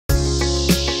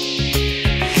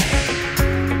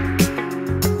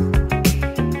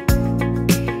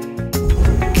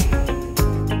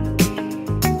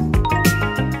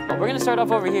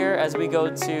off over here as we go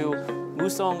to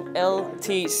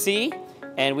무송엘티씨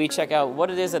and we check out what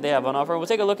it is that they have on offer. We'll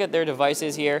take a look at their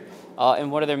devices here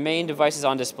and one of their main devices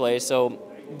on display. So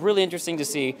really interesting to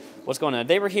see what's going on.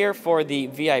 They were here for the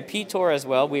VIP tour as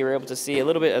well. We were able to see a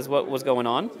little bit as what was going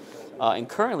on. And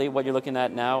currently what you're looking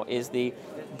at now is the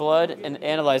blood and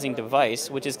analyzing device,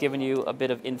 which is giving you a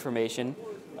bit of information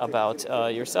about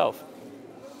yourself,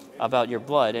 about your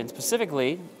blood. And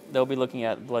specifically, they'll be looking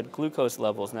at blood glucose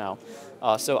levels now.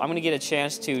 So I'm going to get a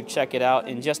chance to check it out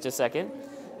in just a second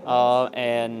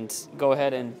and go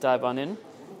ahead and dive on in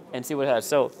and see what it has.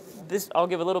 So I'll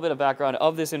give a little bit of background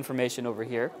of this information over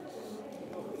here.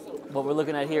 What we're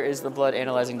looking at here is the blood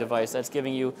analyzing device that's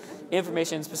giving you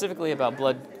information specifically about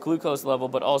blood glucose level,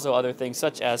 but also other things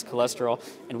such as cholesterol.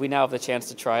 And we now have the chance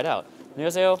to try it out.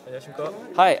 안녕하세요. 안녕하십니까.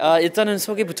 Hi. 일단은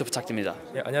소개부터 부탁드립니다.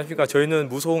 네, 안녕하십니까. 저희는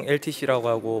무송엘티씨라고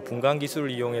하고 분광기술을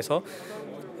이용해서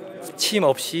침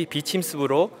없이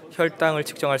비침습으로 혈당을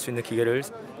측정할 수 있는 기계를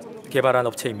개발한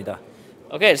업체입니다.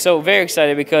 Okay, so very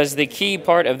excited because the key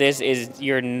part of this is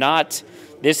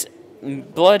this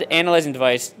blood analyzing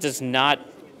device does not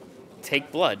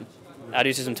take blood out of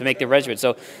your system to make the regimen.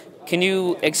 So can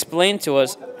you explain to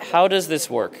us how does this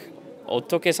work?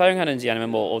 어떻게 사용하는지 아니면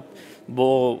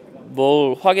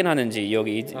뭘 확인하는지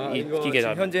여기 이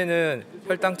기계가. 현재는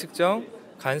혈당 측정,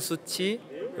 간 수치,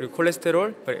 그리고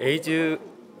콜레스테롤, 그리고 에이즈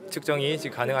측정이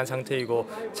지금 가능한 상태이고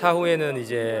차후에는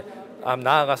이제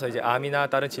나아가서 이제 암이나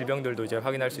다른 질병들도 이제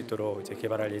확인할 수 있도록 이제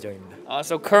개발할 예정입니다.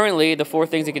 So currently, the four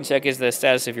things you can check is the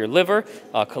status of your liver,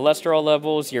 cholesterol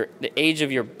levels, the age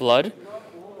of your blood,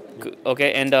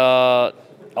 okay, and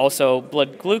also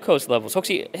blood glucose levels.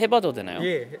 혹시 해봐도 되나요?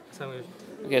 예, 사용해.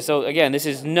 Okay, so again, this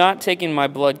is not taking my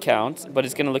blood count, but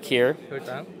it's going to look here.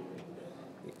 혈당.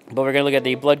 But we're going to look at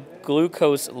the blood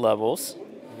glucose levels.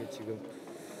 이게 지금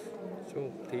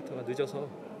좀 데이터가 늦어서.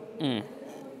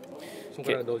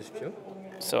 손가락 넣어주십시오.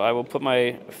 So I will put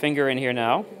my finger in here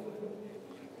now,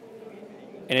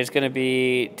 and it's going to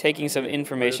be taking some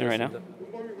information right now.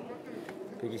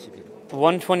 121.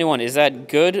 121. Is that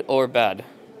good or bad?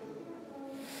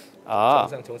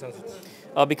 정상 수치.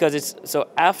 Because it's so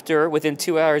after within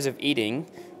 2 hours of eating,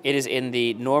 it is in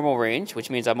the normal range, which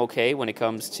means I'm okay when it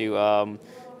comes to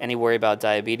any worry about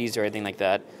diabetes or anything like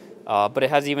that. But it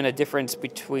has even a difference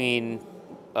between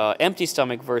empty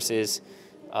stomach versus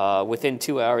within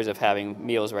 2 hours of having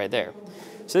meals right there.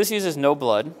 So this uses no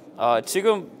blood.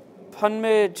 지금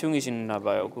판매 중이신가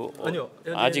봐요. 아니요.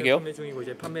 아직요? 판매 중이고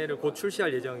이제 판매를 곧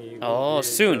출시할 예정이고.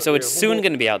 Soon. So it's soon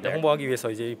going to be out there. 홍보하기 위해서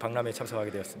이제 이 박람회에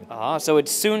참석하게 되었습니다. So it's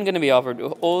soon going to be offered.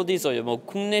 어디서요? 뭐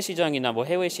국내 시장이나 뭐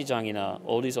해외 시장이나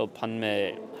어디서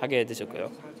판매하게 되셨고요?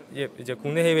 예, 이제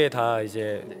국내 해외 다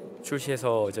이제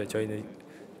출시해서 이제 저희는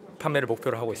판매를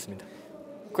목표로 하고 있습니다.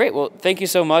 Great. Well, thank you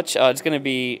so much. It's going to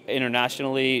be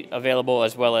internationally available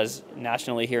as well as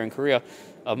nationally here in Korea.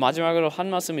 마지막으로 한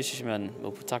말씀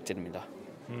해주시면 부탁드립니다.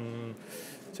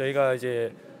 저희가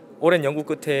이제 오랜 연구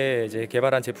끝에 이제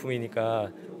개발한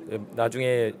제품이니까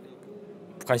나중에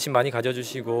관심 많이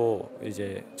가져주시고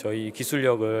이제 저희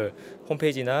기술력을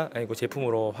홈페이지나 아니고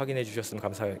제품으로 확인해 주셨으면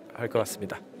감사할 것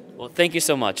같습니다. Well, thank you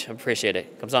so much. I appreciate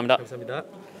it. 감사합니다. 감사합니다.